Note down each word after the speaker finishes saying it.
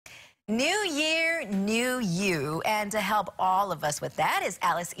New year, new you. And to help all of us with that is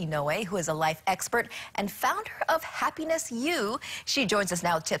Alice Inoue, who is a life expert and founder of Happiness You. She joins us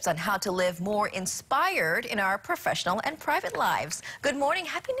now with tips on how to live more inspired in our professional and private lives. Good morning.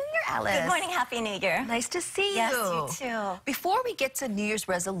 Happy New Year, Alice. Good morning. Happy New Year. Nice to see you. Yes, you too. Before we get to New Year's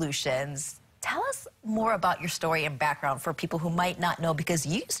resolutions, tell us more about your story and background for people who might not know, because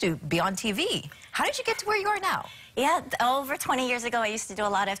you used to be on TV. How did you get to where you are now? Yeah, over 20 years ago, I used to do a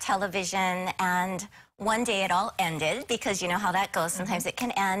lot of television, and one day it all ended, because you know how that goes. Sometimes it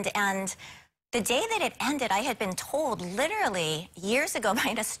can end. And the day that it ended, I had been told literally years ago by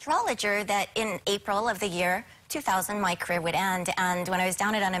an astrologer that in April of the year 2000, my career would end. And when I was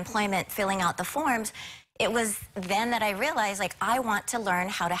down at unemployment filling out the forms, it was then that I realized, like, I want to learn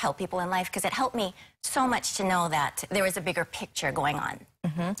how to help people in life, because it helped me so much to know that there was a bigger picture going on.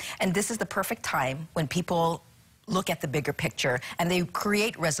 And this is the perfect time when people look at the bigger picture and they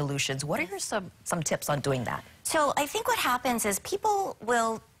create resolutions. What are your some tips on doing that? So I think what happens is people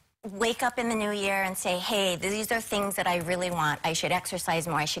will wake up in the new year and say, hey, these are things that I really want. I should exercise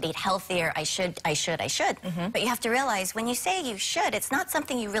more. I should eat healthier. I should. But you have to realize when you say you should, it's not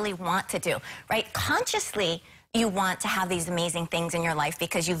something you really want to do, right? Consciously, you want to have these amazing things in your life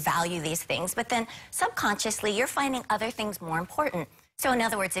because you value these things. But then subconsciously, you're finding other things more important. So in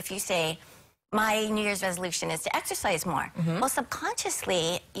other words, if you say, my New Year's resolution is to exercise more. Well,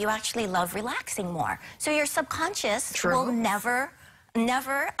 subconsciously, you actually love relaxing more. So your subconscious will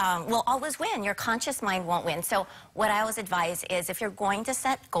will always win. Your conscious mind won't win. So what I always advise is, if you're going to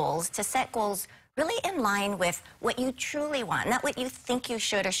set goals really in line with what you truly want, not what you think you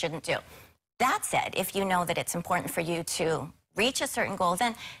should or shouldn't do. That said, if you know that it's important for you to reach a certain goal,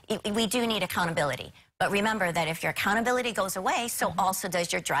 then we do need accountability. But remember that if your accountability goes away, so also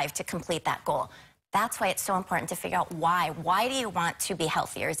does your drive to complete that goal. That's why it's so important to figure out why. Why do you want to be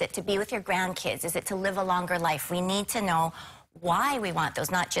healthier? Is it to be with your grandkids? Is it to live a longer life? We need to know why we want those,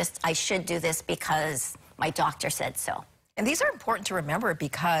 not just, I should do this because my doctor said so. And these are important to remember,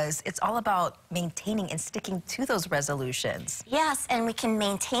 because it's all about maintaining and sticking to those resolutions. Yes, and we can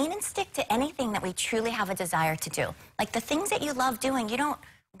maintain and stick to anything that we truly have a desire to do. Like the things that you love doing, you don't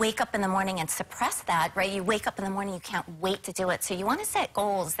wake up in the morning and suppress that, right? You wake up in the morning, you can't wait to do it. So you want to set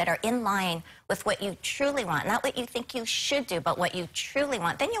goals that are in line with what you truly want, not what you think you should do, but what you truly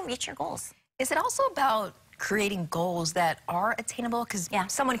want. Then you'll reach your goals. Is it also about creating goals that are attainable? Because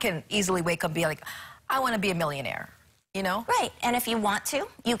someone can easily wake up and be like, I want to be a millionaire, you know? Right, and if you want to,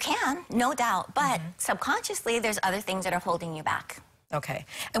 you can, no doubt. But subconsciously, there's other things that are holding you back. Okay.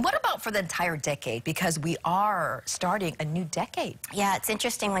 And what about for the entire decade? Because we are starting a new decade. Yeah, it's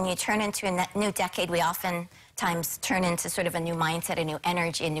interesting. When you turn into a new decade, we oftentimes turn into sort of a new mindset, a new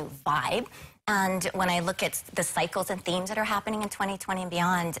energy, a new vibe. And when I look at the cycles and themes that are happening in 2020 and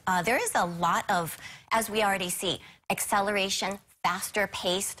beyond, there is a lot of, as we already see, acceleration, faster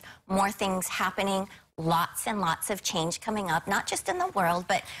paced, more things happening, lots and lots of change coming up, not just in the world,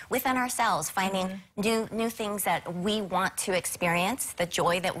 but within ourselves, finding new things that we want to experience, the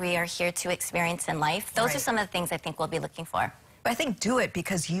joy that we are here to experience in life. Those are some of the things I think we'll be looking for. But I think do it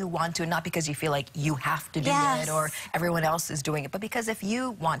because you want to, not because you feel like you have to do it or everyone else is doing it, but because if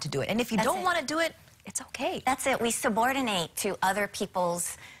you want to do it. And if you don't want to do it, it's okay. That's it. We subordinate to other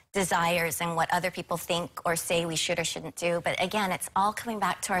people's desires and what other people think or say we should or shouldn't do. But again, it's all coming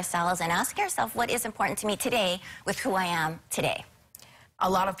back to ourselves and asking ourselves, what is important to me today with who I am today? A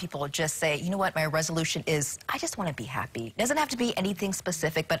lot of people just say, you know what, my resolution is, I just want to be happy. It doesn't have to be anything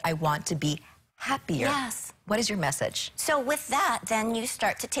specific, but I want to be happier. Yes. What is your message? So with that, then you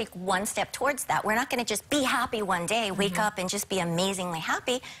start to take one step towards that. We're not going to just be happy one day, wake up and just be amazingly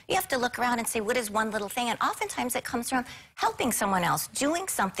happy. You have to look around and say, what is one little thing? And oftentimes it comes from helping someone else, doing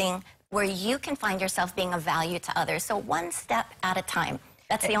something where you can find yourself being of value to others. So one step at a time.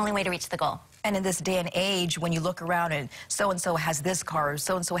 That's the only way to reach the goal. And in this day and age, when you look around and so-and-so has this car,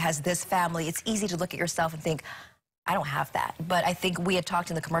 so-and-so has this family, it's easy to look at yourself and think, I don't have that. But I think we had talked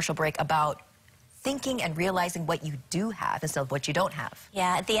in the commercial break about thinking and realizing what you do have instead of what you don't have.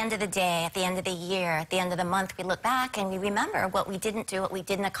 Yeah, at the end of the day, at the end of the year, at the end of the month, we look back and we remember what we didn't do, what we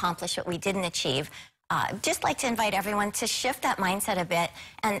didn't accomplish, what we didn't achieve. Just like to invite everyone to shift that mindset a bit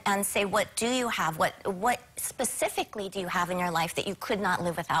and say, what do you have? What specifically do you have in your life that you could not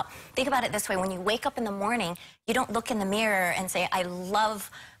live without? Think about it this way. When you wake up in the morning, you don't look in the mirror and say, I love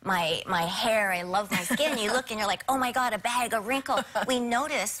my hair, I love my skin. You look and you're like, oh my God, a bag, a wrinkle. We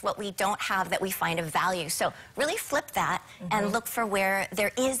notice what we don't have that we find of value. So really flip that and look for where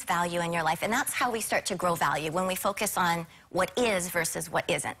there is value in your life. And that's how we start to grow value, when we focus on what is versus what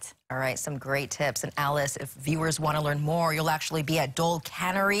isn't. All right, some great tips. And Alice, if viewers want to learn more, you'll actually be at Dole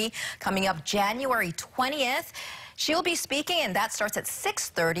Cannery coming up January 20th. She'll be speaking, and that starts at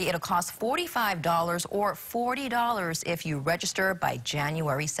 6:30. It'll cost $45 or $40 if you register by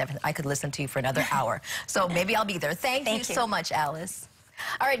January 7th. I could listen to you for another hour, so maybe I'll be there. Thank you so much, Alice.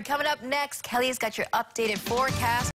 All right, coming up next, Kelly's got your updated forecast.